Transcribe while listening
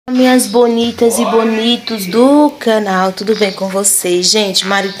Minhas bonitas e bonitos do canal, tudo bem com vocês? Gente, o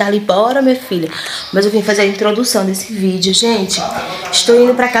marido tá ali, bora minha filha. Mas eu vim fazer a introdução desse vídeo, gente. Estou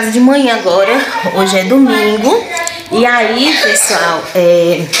indo pra casa de manhã agora. Hoje é domingo. E aí, pessoal,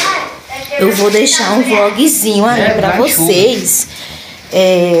 eu vou deixar um vlogzinho aí pra vocês.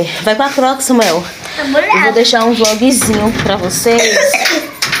 Vai com a croca, Samuel. Eu vou deixar um vlogzinho pra vocês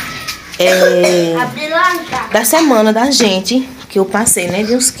da semana da gente, que eu passei, né?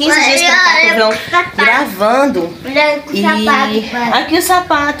 De uns 15 dias pra cá, que eu venho gravando. E aqui o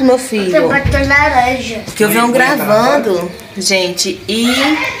sapato, meu filho. O sapato laranja. Que eu venho gravando, gente, e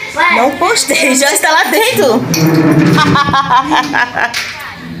não postei. Já está lá dentro.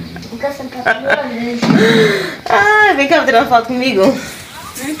 Ai, vem cá tirar uma foto comigo.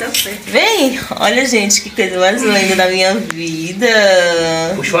 Vem! Olha, gente, que coisa mais linda da minha vida.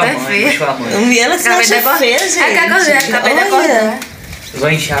 Puxou a mãe, puxou a mãe. Ela se acha feia, gente. Acabei de acordar.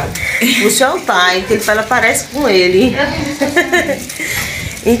 Vou inchar. Puxa o pai, que ela parece com ele.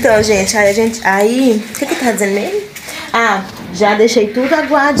 Então, gente, aí o que tá dizendo mesmo? Ah, já deixei tudo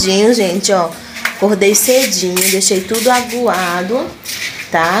aguadinho, gente, ó. Acordei cedinho, deixei tudo aguado,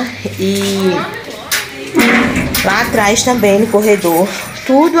 tá? E lá atrás também, no corredor,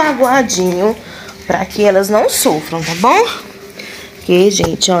 tudo aguadinho, pra que elas não sofram, tá bom? Porque,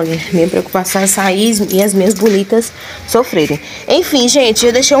 gente, olha, minha preocupação é sair e as minhas bonitas sofrerem. Enfim, gente,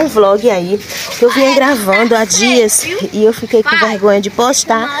 eu deixei um vlog aí que eu vinha gravando há dias e eu fiquei com vergonha de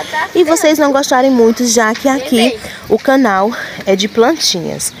postar e vocês não gostarem muito, já que aqui o canal é de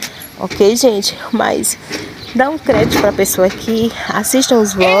plantinhas, ok, gente? Mas dá um crédito pra pessoa que assistam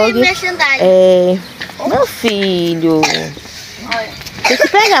os vlogs. Meu filho, tem que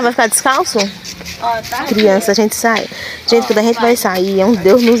pegar, vai ficar descalço? Criança, a gente sai. Gente, quando a gente vai sair, é um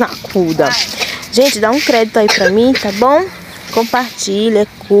Deus nos acuda. Gente, dá um crédito aí pra mim, tá bom? Compartilha,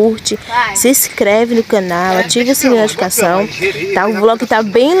 curte, se inscreve no canal, ativa o sininho de notificação. Tá? O vlog tá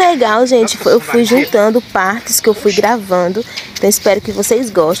bem legal, gente. Eu fui juntando partes que eu fui gravando. Então espero que vocês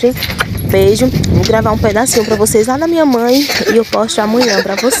gostem. Beijo. Vou gravar um pedacinho pra vocês lá da minha mãe e eu posto amanhã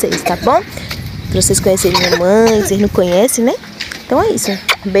pra vocês, tá bom? Pra vocês conhecerem minha mãe, vocês não conhecem, né? Então é isso.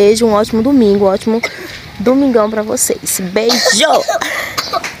 Beijo, um ótimo domingo, um ótimo domingão pra vocês. Beijo!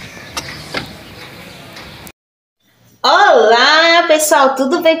 Olá, pessoal,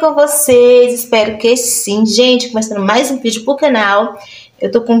 tudo bem com vocês? Espero que sim. Gente, começando mais um vídeo pro canal.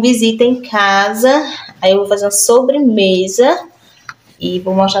 Eu tô com visita em casa. Aí eu vou fazer uma sobremesa e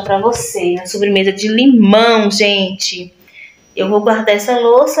vou mostrar pra vocês. Uma sobremesa de limão, gente. Eu vou guardar essa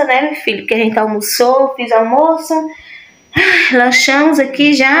louça, né, meu filho? Porque a gente almoçou, fiz almoço. Lanchamos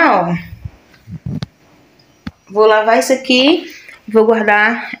aqui já, ó. Vou lavar isso aqui, vou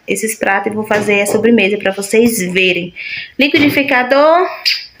guardar esses pratos e vou fazer a sobremesa pra vocês verem. Liquidificador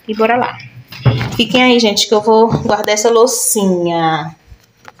e bora lá. Fiquem aí, gente, que eu vou guardar essa loucinha.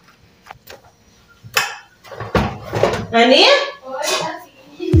 Aninha?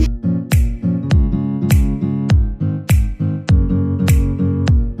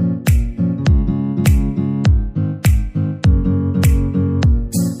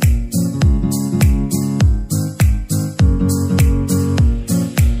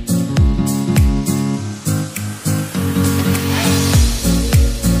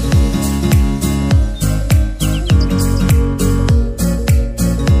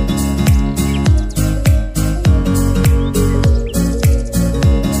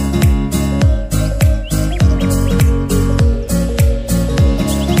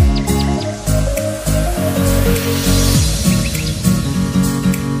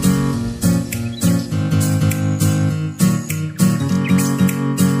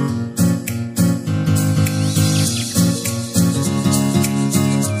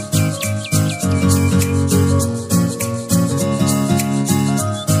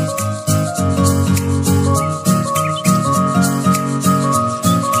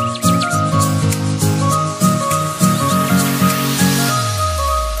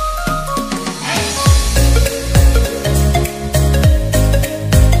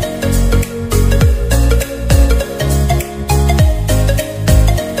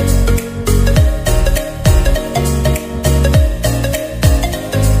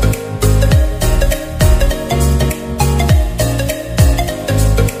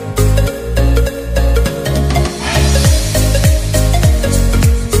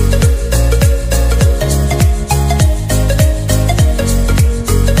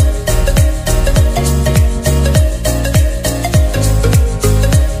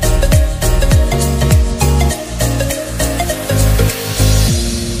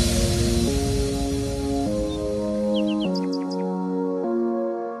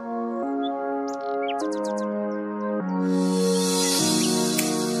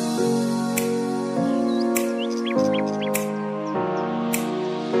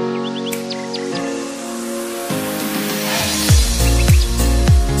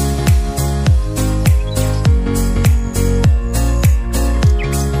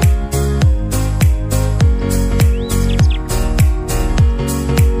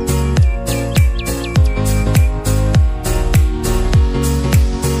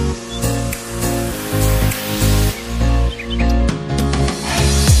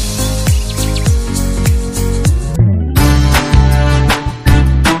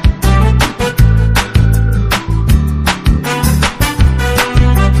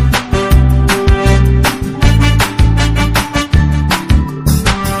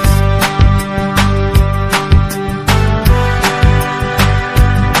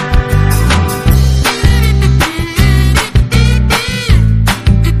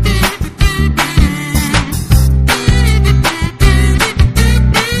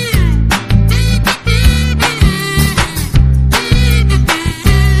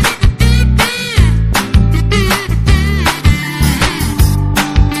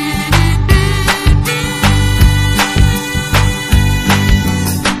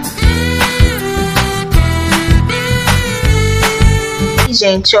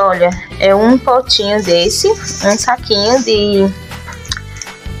 gente, olha, é um potinho desse, um saquinho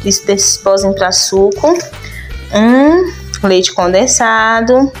desses pozinhos para suco, um leite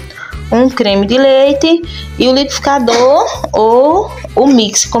condensado, um creme de leite e o liquidificador ou o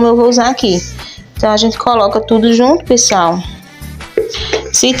mix, como eu vou usar aqui. Então a gente coloca tudo junto, pessoal.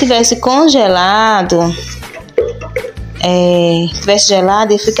 Se tivesse congelado, tivesse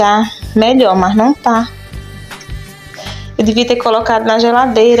gelado, ia ficar melhor, mas não tá. Eu devia ter colocado na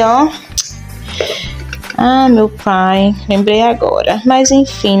geladeira, ó. Ah, meu pai, lembrei agora. Mas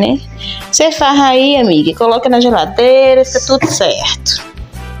enfim, né? Você faz aí, amiga, coloca na geladeira, fica tudo certo.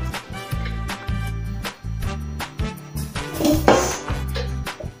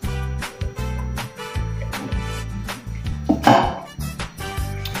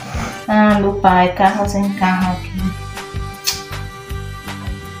 Ah, meu pai, carro sem carro aqui.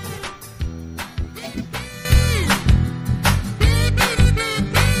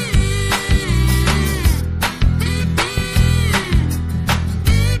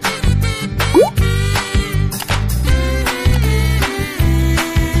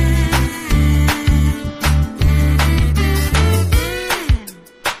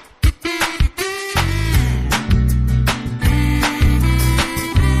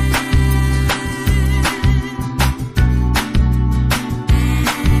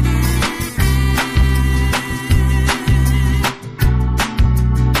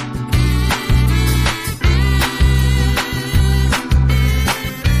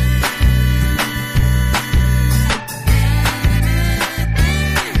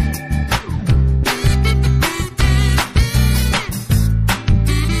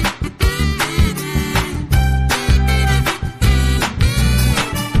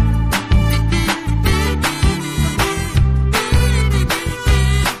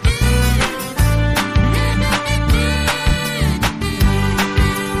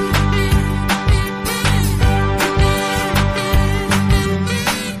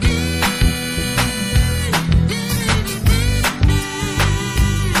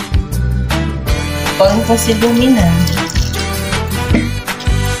 Não tá se iluminando.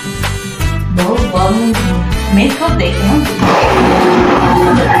 Mesmo que eu deito, não?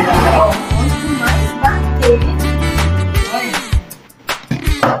 Quanto mais bater,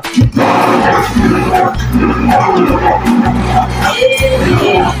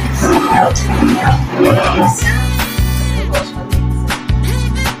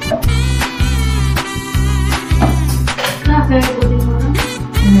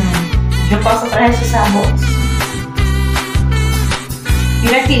 eu posso para esses sabores.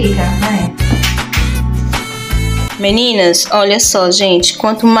 Vira aqui, né? Meninas, olha só, gente.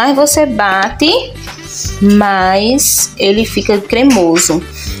 Quanto mais você bate, mais ele fica cremoso.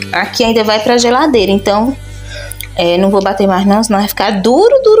 Aqui ainda vai pra geladeira, então não vou bater mais não, senão vai ficar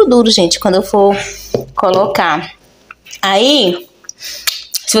duro, gente, quando eu for colocar. Aí,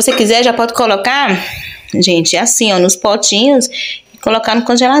 se você quiser, já pode colocar, gente, assim, ó, nos potinhos. Colocar no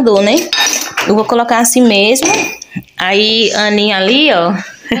congelador, né? Eu vou colocar assim mesmo. Aí, a Aninha ali, ó.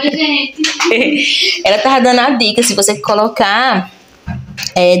 Oi, gente. Ela tava dando a dica, se você colocar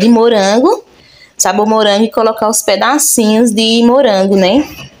de morango, sabor morango, e colocar os pedacinhos de morango, né?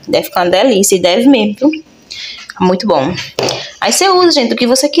 Deve ficar uma delícia, e deve mesmo, viu? Muito bom. Aí você usa, gente, o que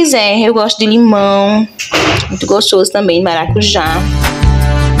você quiser. Eu gosto de limão, muito gostoso também, maracujá.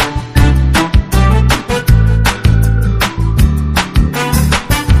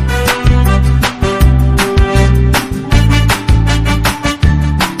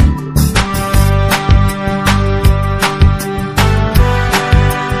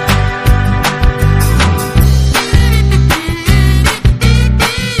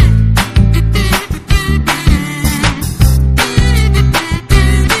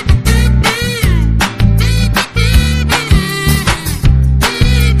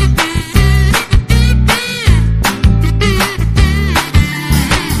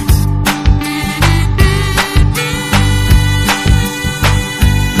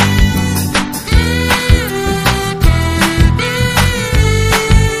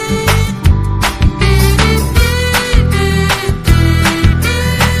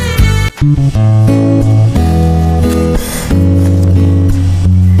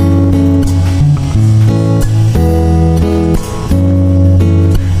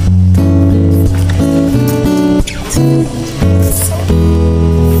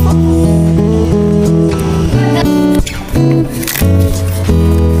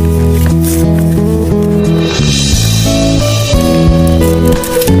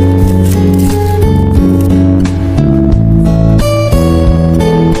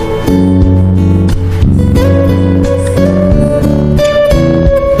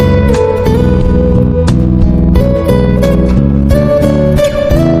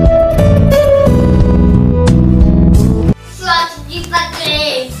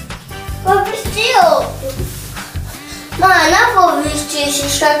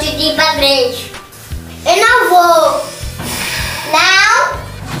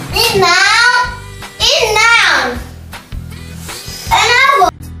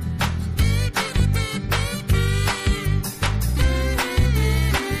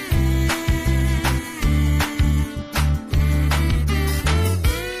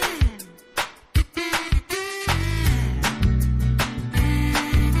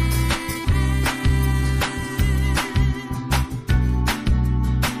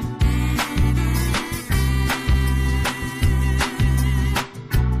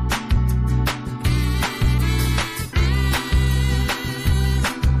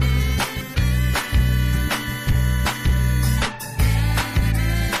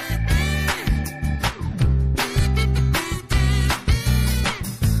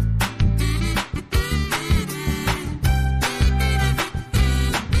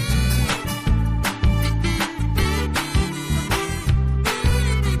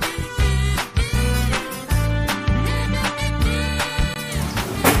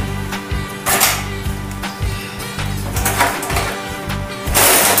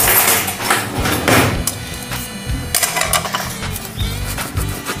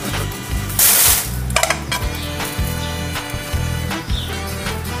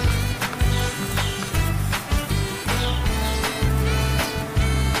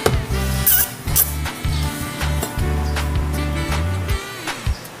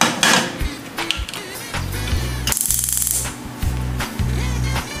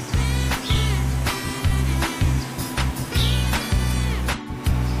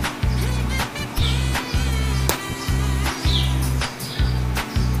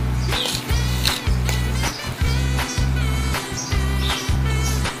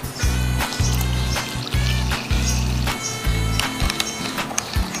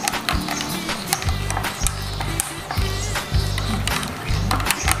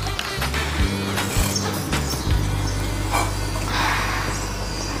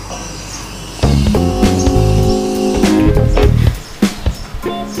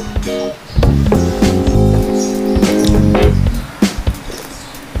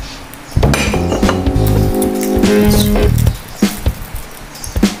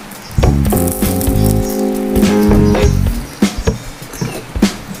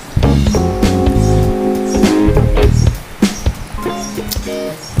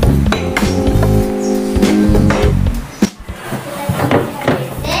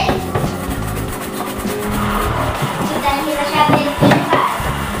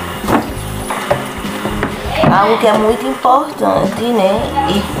 algo que é muito importante, né?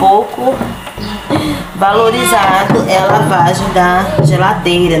 E pouco valorizado é a lavagem da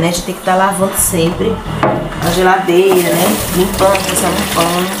geladeira, né? A gente tem que estar lavando sempre a geladeira, né? Limpando, passando um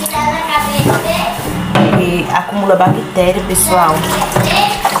pano. E acumula bactéria, pessoal.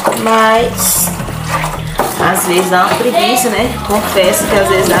 Mas às vezes dá uma preguiça, né? Confesso que às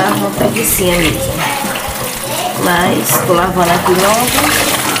vezes dá uma preguicinha mesmo. Mas tô lavando aqui logo.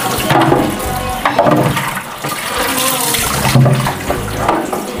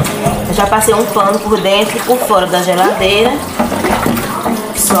 Eu já passei um pano por dentro e por fora da geladeira.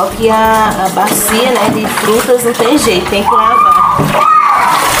 Só que a bacia, né, de frutas não tem jeito, tem que lavar.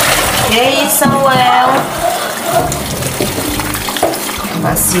 E aí, Samuel?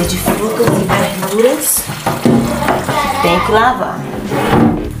 Bacia de frutas e verduras tem que lavar.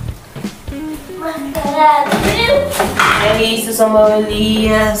 É isso, Samuel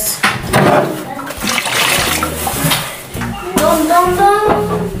Elias.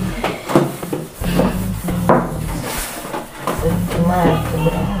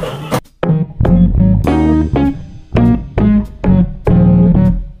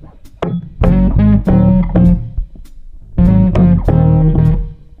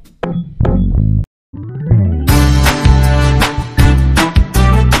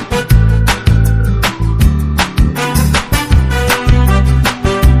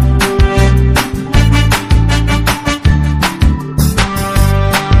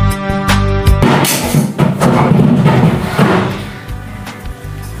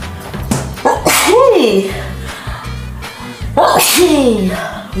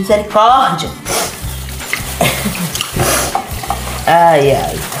 Misericórdia. Ai,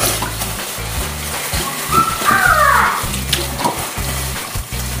 ai.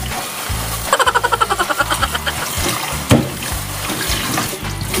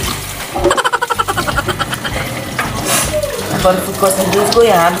 Agora ficou essas duas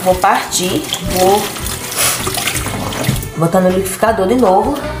goiabas. Vou partir. Vou botar no liquidificador de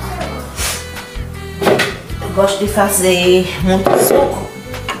novo. Eu gosto de fazer muito suco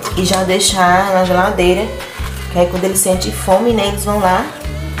e já deixar na geladeira, que aí quando eles sentem fome, né, eles vão lá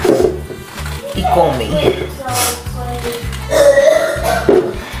e comem.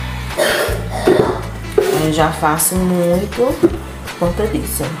 Eu já faço muito por conta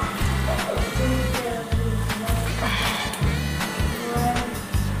disso.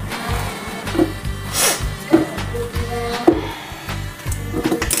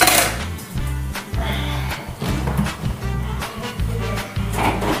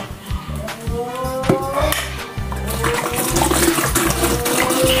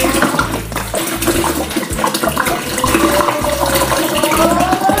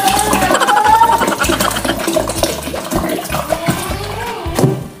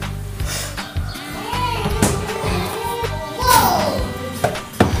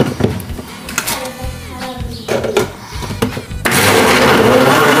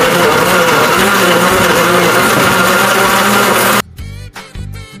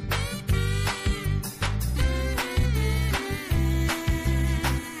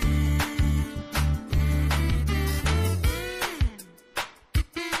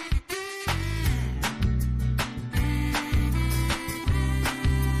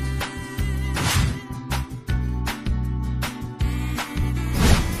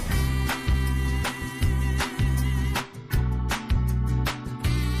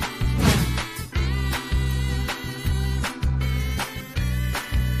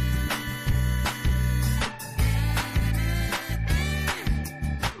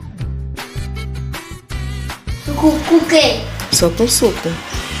 Com o quê? Só com suco.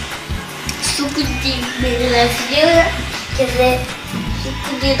 Suco de melancia, quer dizer,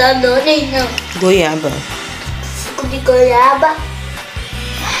 suco de danone, não. Goiaba. Suco de goiaba.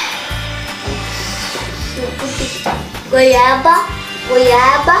 Suco de goiaba,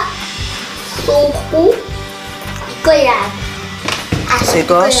 suco de goiaba. Você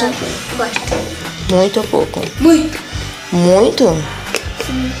gosta? Gosto. Muito ou pouco? Muito. Muito?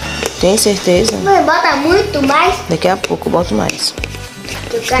 Sim. Tem certeza? Mãe, bota muito mais. Daqui a pouco eu boto mais.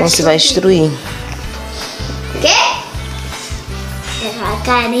 Então você vai destruir. Quê? É a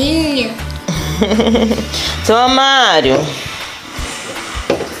carinha. Toma, Mário.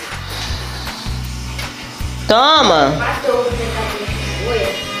 Toma. Matou o pegador.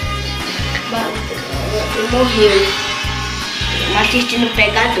 Ele morreu. Assistindo o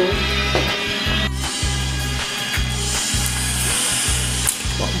pegador.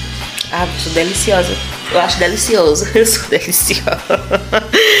 Ah, eu sou deliciosa. Eu acho delicioso. Eu sou deliciosa.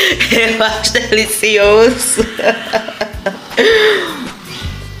 Eu acho delicioso.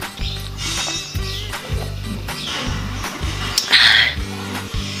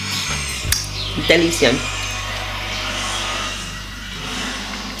 delícia.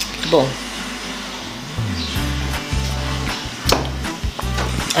 Bom.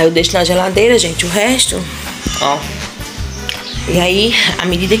 Aí eu deixo na geladeira, gente, o resto, ó. E aí, à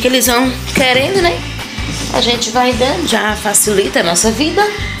medida que eles vão querendo, né, a gente vai dando, já facilita a nossa vida.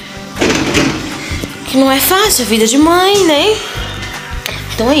 Que não é fácil, a vida de mãe, né?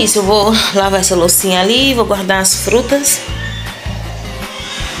 Então é isso, eu vou lavar essa loucinha ali, vou guardar as frutas.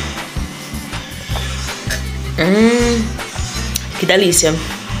 Que delícia.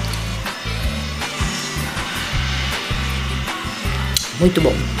 Muito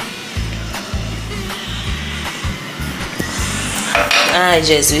bom. Ai,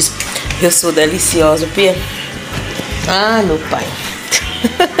 Jesus, eu sou deliciosa, Pia. Ah, meu pai.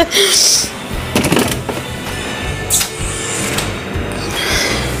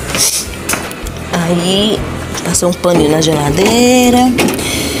 Aí, passei um paninho na geladeira.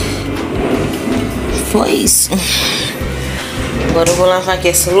 Foi isso. Agora eu vou lavar aqui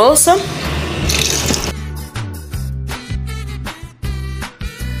essa louça.